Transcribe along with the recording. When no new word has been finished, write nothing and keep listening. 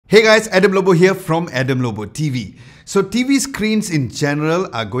Hey guys, Adam Lobo here from Adam Lobo TV. So TV screens in general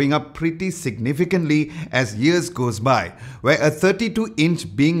are going up pretty significantly as years goes by, where a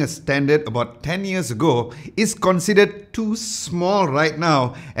 32-inch being a standard about 10 years ago is considered too small right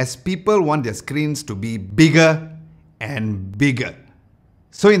now as people want their screens to be bigger and bigger.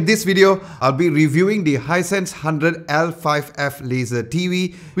 So in this video, I'll be reviewing the Hisense 100L5F Laser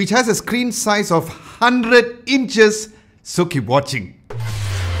TV, which has a screen size of 100 inches, so keep watching.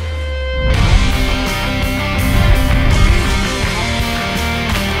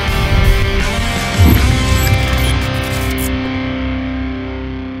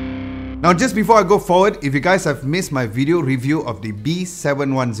 Now just before I go forward, if you guys have missed my video review of the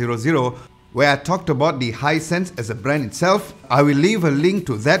B7100, where I talked about the Hisense as a brand itself, I will leave a link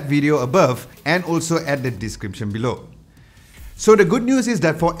to that video above and also at the description below. So the good news is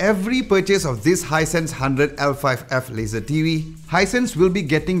that for every purchase of this Hisense 100L5F Laser TV, Hisense will be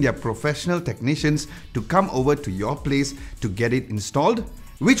getting their professional technicians to come over to your place to get it installed,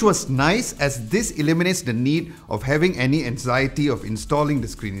 which was nice as this eliminates the need of having any anxiety of installing the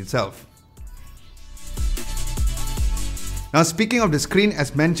screen itself. Now speaking of the screen,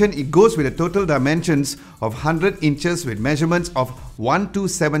 as mentioned, it goes with the total dimensions of 100 inches with measurements of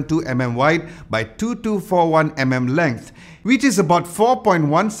 1272 mm wide by 2241 mm length, which is about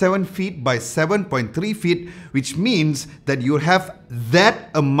 4.17 feet by 7.3 feet, which means that you have that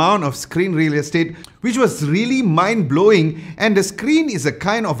amount of screen real estate, which was really mind-blowing. And the screen is a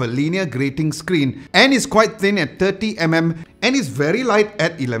kind of a linear grating screen and is quite thin at 30 mm and is very light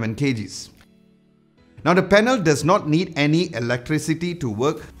at 11 kgs. Now the panel does not need any electricity to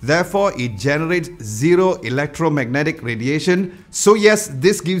work, therefore it generates zero electromagnetic radiation. So yes,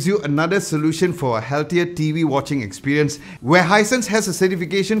 this gives you another solution for a healthier TV watching experience, where Hisense has a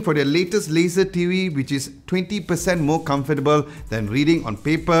certification for their latest laser TV, which is 20% more comfortable than reading on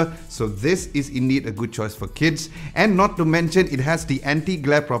paper. So this is indeed a good choice for kids, and not to mention it has the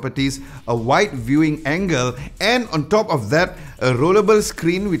anti-glare properties, a wide viewing angle, and on top of that, a rollable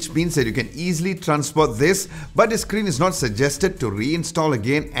screen, which means that you can easily transport this, but the screen is not suggested to reinstall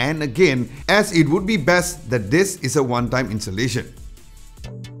again and again, as it would be best that this is a one-time installation.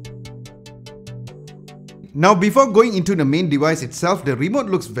 Now before going into the main device itself, the remote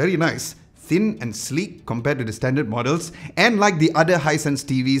looks very nice, thin and sleek compared to the standard models, and like the other Hisense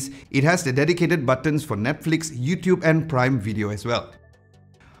TVs, it has the dedicated buttons for Netflix, YouTube and Prime Video as well.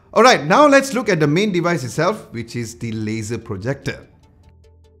 Alright, now let's look at the main device itself, which is the laser projector.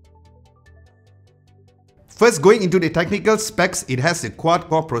 First, going into the technical specs, it has a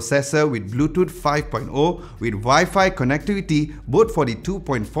quad-core processor with Bluetooth 5.0 with Wi-Fi connectivity both for the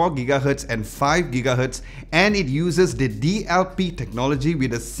 2.4 GHz and 5 GHz, and it uses the DLP technology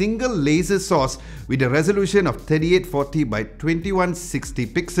with a single laser source with a resolution of 3840 by 2160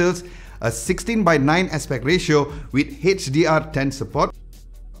 pixels, a 16:9 aspect ratio with HDR10 support,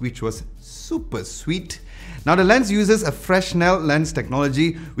 which was super sweet. Now the lens uses a Fresnel lens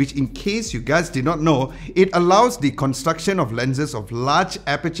technology, which in case you guys did not know, it allows the construction of lenses of large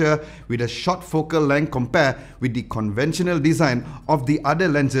aperture with a short focal length compared with the conventional design of the other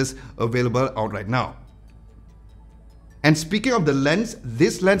lenses available out right now. And speaking of the lens,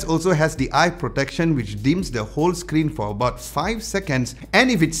 this lens also has the eye protection, which dims the whole screen for about 5 seconds, and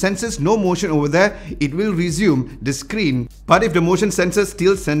if it senses no motion over there, it will resume the screen. But if the motion sensor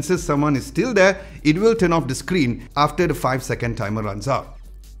still senses someone is still there, it will turn off the screen after the 5-second timer runs out.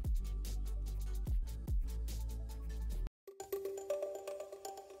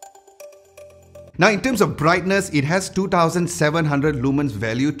 Now in terms of brightness, it has 2700 lumens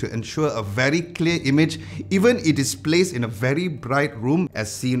value to ensure a very clear image, even it is placed in a very bright room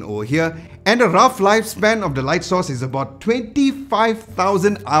as seen over here. And the rough lifespan of the light source is about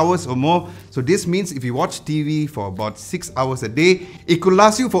 25,000 hours or more. So this means if you watch TV for about 6 hours a day, it could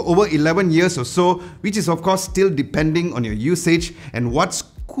last you for over 11 years or so, which is of course still depending on your usage. And what's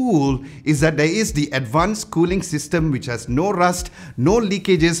cool is that there is the advanced cooling system, which has no rust, no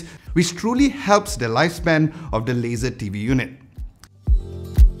leakages, which truly helps the lifespan of the laser TV unit.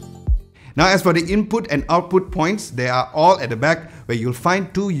 Now as for the input and output points, they are all at the back, where you'll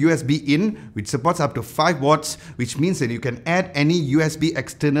find 2 USB in, which supports up to 5 watts, which means that you can add any USB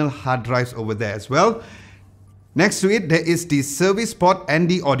external hard drives over there as well. Next to it, there is the service port and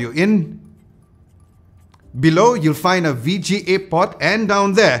the audio in. Below, you'll find a VGA port, and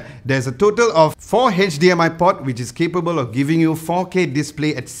down there, there's a total of 4 HDMI port, which is capable of giving you 4K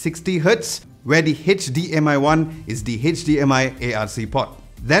display at 60 Hz, where the HDMI 1 is the HDMI ARC port.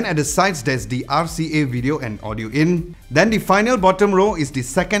 Then at the sides, there's the RCA video and audio in. Then the final bottom row is the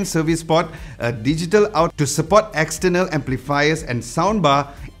second service port, a digital out to support external amplifiers and soundbar,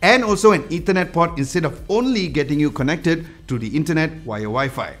 and also an Ethernet port instead of only getting you connected to the internet via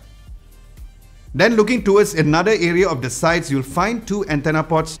Wi-Fi. Then looking towards another area of the sides, you'll find two antenna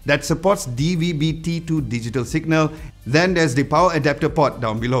ports that supports DVB-T2 digital signal. Then there's the power adapter port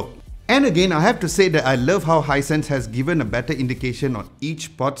down below. And again, I have to say that I love how Hisense has given a better indication on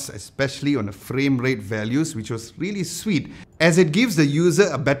each ports, especially on the frame rate values, which was really sweet, as it gives the user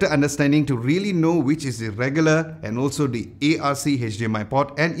a better understanding to really know which is the regular and also the ARC HDMI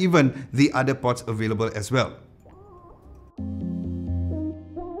port and even the other ports available as well.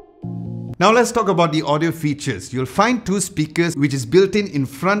 Now let's talk about the audio features. You'll find two speakers which is built in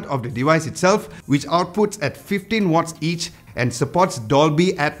front of the device itself, which outputs at 15 watts each and supports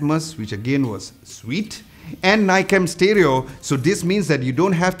Dolby Atmos, which again was sweet, and NICAM stereo. So this means that you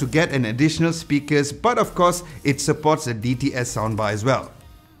don't have to get an additional speakers, but of course it supports a DTS soundbar as well.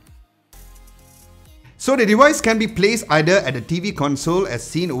 So the device can be placed either at the TV console as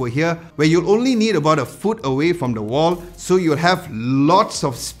seen over here, where you'll only need about a foot away from the wall, so you'll have lots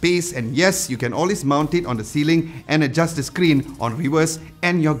of space, and yes, you can always mount it on the ceiling and adjust the screen on reverse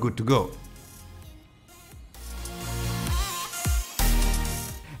and you're good to go.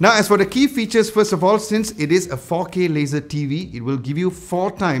 Now as for the key features, first of all, since it is a 4K laser TV, it will give you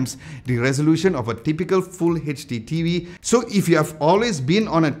 4 times the resolution of a typical full HD TV. So if you have always been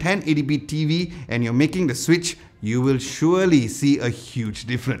on a 1080p TV and you're making the switch, you will surely see a huge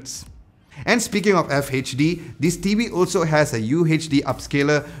difference. And speaking of FHD, this TV also has a UHD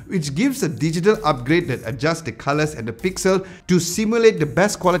upscaler, which gives a digital upgrade that adjusts the colors and the pixel to simulate the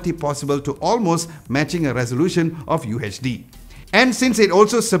best quality possible to almost matching a resolution of UHD. And since it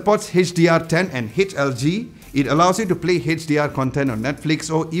also supports HDR10 and HLG, it allows you to play HDR content on Netflix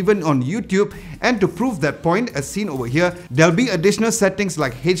or even on YouTube. And to prove that point, as seen over here, there'll be additional settings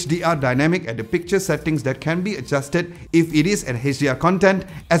like HDR dynamic at the picture settings that can be adjusted if it is an HDR content,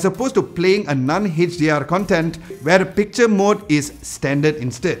 as opposed to playing a non-HDR content where the picture mode is standard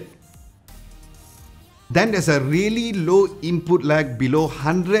instead. Then there's a really low input lag below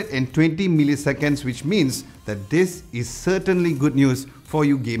 120 milliseconds, which means that this is certainly good news for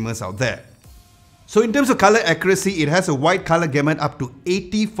you gamers out there. So in terms of color accuracy, it has a wide color gamut up to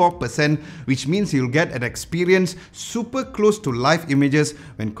 84%, which means you'll get an experience super close to live images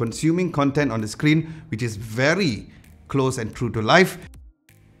when consuming content on the screen, which is very close and true to life.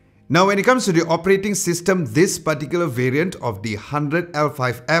 Now when it comes to the operating system, this particular variant of the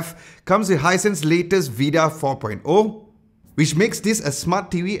 100L5F comes with Hisense latest VIDA 4.0, which makes this a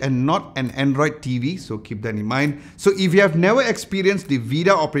smart TV and not an Android TV, so keep that in mind. So if you have never experienced the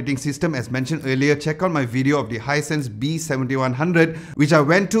VIDA operating system as mentioned earlier, check out my video of the Hisense B7100, which I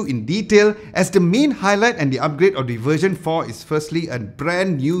went to in detail, as the main highlight and the upgrade of the version 4 is firstly a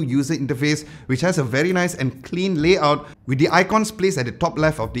brand new user interface, which has a very nice and clean layout with the icons placed at the top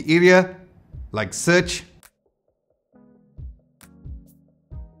left of the area, like search,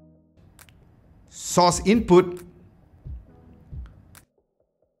 source input,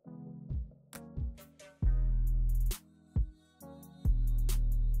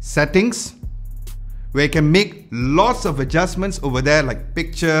 settings, where you can make lots of adjustments over there like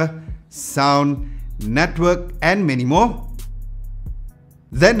picture, sound, network and many more.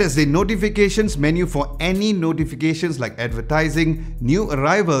 Then there's the notifications menu for any notifications like advertising, new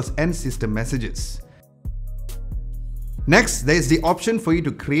arrivals and system messages. Next, there is the option for you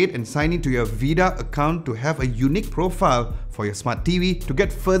to create and sign into your VIDA account to have a unique profile for your smart TV to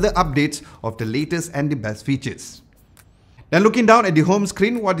get further updates of the latest and the best features. Now looking down at the home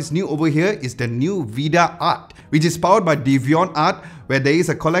screen, what is new over here is the new VIDA Art, which is powered by Devion Art, where there is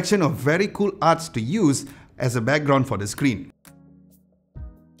a collection of very cool arts to use as a background for the screen.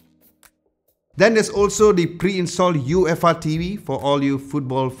 Then there's also the pre-installed UFR TV for all you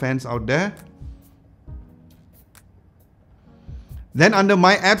football fans out there. Then under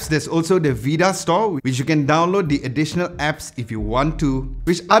My Apps, there's also the VIDA Store, which you can download the additional apps if you want to,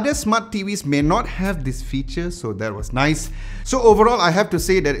 which other smart TVs may not have this feature, so that was nice. So overall, I have to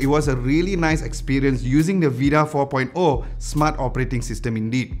say that it was a really nice experience using the VIDA 4.0 smart operating system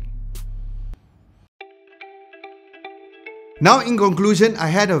indeed. Now in conclusion, I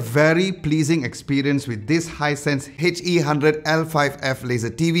had a very pleasing experience with this Hisense HE100L5F laser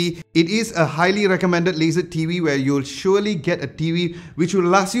TV. It is a highly recommended laser TV where you'll surely get a TV which will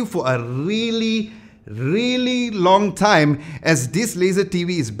last you for a really long time, as this laser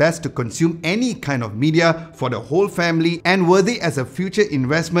TV is best to consume any kind of media for the whole family and worthy as a future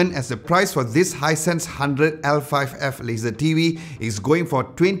investment, as the price for this Hisense 100L5F laser TV is going for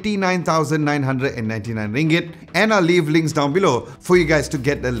 29,999 ringgit, and I'll leave links down below for you guys to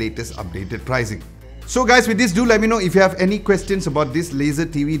get the latest updated pricing. So guys, with this, do let me know if you have any questions about this laser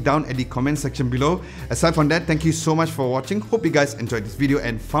TV down at the comment section below. Aside from that, thank you so much for watching. Hope you guys enjoyed this video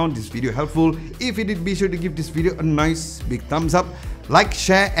and found this video helpful. If you did, be sure to give this video a nice big thumbs up. Like,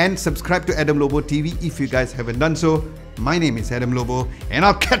 share and subscribe to Adam Lobo TV if you guys haven't done so. My name is Adam Lobo and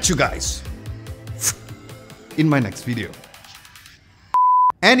I'll catch you guys in my next video.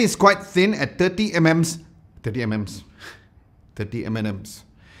 And it's quite thin at 30 mm's.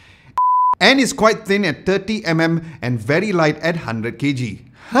 And is quite thin at 30 mm and very light at 100 kg.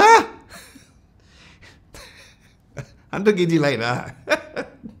 Huh? 100 kg light, huh?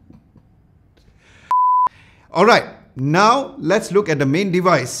 Alright, now let's look at the main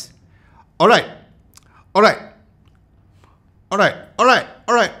device. Alright.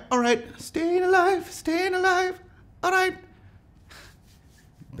 Staying alive. Alright.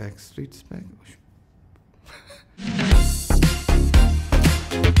 Backstreet's back.